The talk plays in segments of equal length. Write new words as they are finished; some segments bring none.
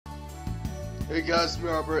Hey guys, I'm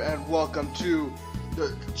Robert, and welcome to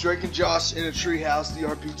the Drake and Josh in a Treehouse, the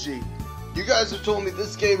RPG. You guys have told me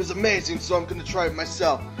this game is amazing, so I'm gonna try it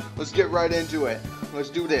myself. Let's get right into it. Let's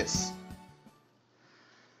do this.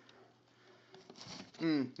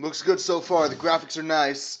 Looks good so far. The graphics are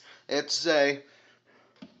nice, I have to say.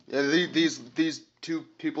 Yeah, these two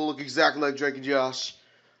people look exactly like Drake and Josh.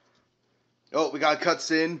 Oh, we got a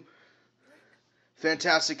cutscene.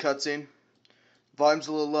 Fantastic cutscene. Volume's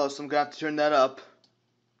a little low, so I'm gonna have to turn that up.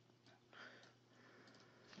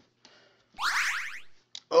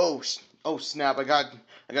 Oh snap! I got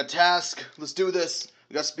task. Let's do this.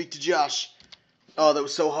 I gotta speak to Josh. Oh, that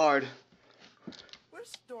was so hard.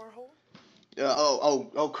 Where's the door hole?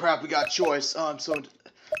 Oh crap! We got choice. Oh, I'm so. It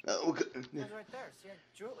was right there. See, I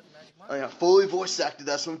drew it with a magic marker. Oh yeah, fully voice acted.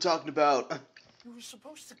 That's what I'm talking about. You were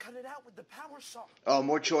supposed to cut it out with the power saw. Oh,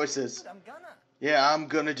 more choices. Dude, I'm gonna. Yeah, I'm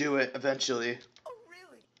gonna do it eventually. Oh,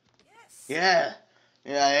 really? Yes.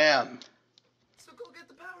 Yeah, I am. So go get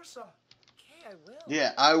the power saw. Okay, I will.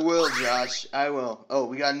 Yeah, I will, Josh. I will. Oh,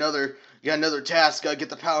 we got another task. Gotta get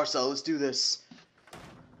the power cell. Let's do this.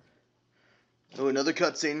 Oh, another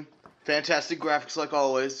cutscene. Fantastic graphics like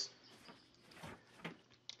always.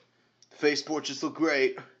 Face portraits look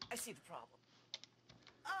great. I see the problem.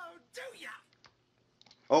 Oh, do ya?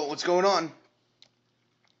 Oh, what's going on?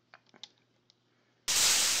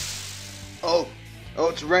 Oh,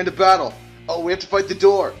 it's a random battle. Oh, we have to fight the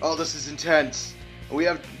door. Oh, this is intense. We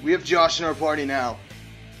have Josh in our party now.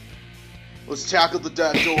 Let's tackle the door.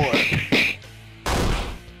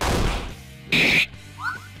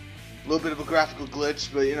 A little bit of a graphical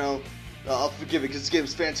glitch, but you know, I'll forgive it because this game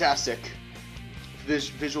is fantastic.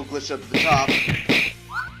 Visual glitch up at the top.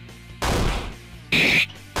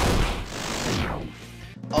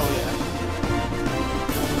 Oh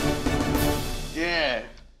yeah. Yeah.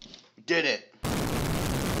 We did it.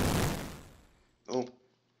 Oh.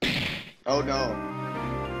 Oh no.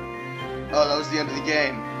 Oh, that was the end of the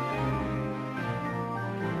game.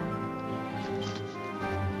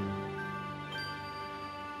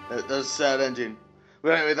 That was a sad ending.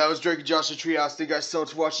 But anyway, that was Drake and Josh at Treehouse. Thank you guys so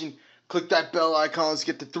much for watching. Click that bell icon. Let's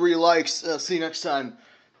get to 3 likes. See you next time.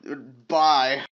 Bye.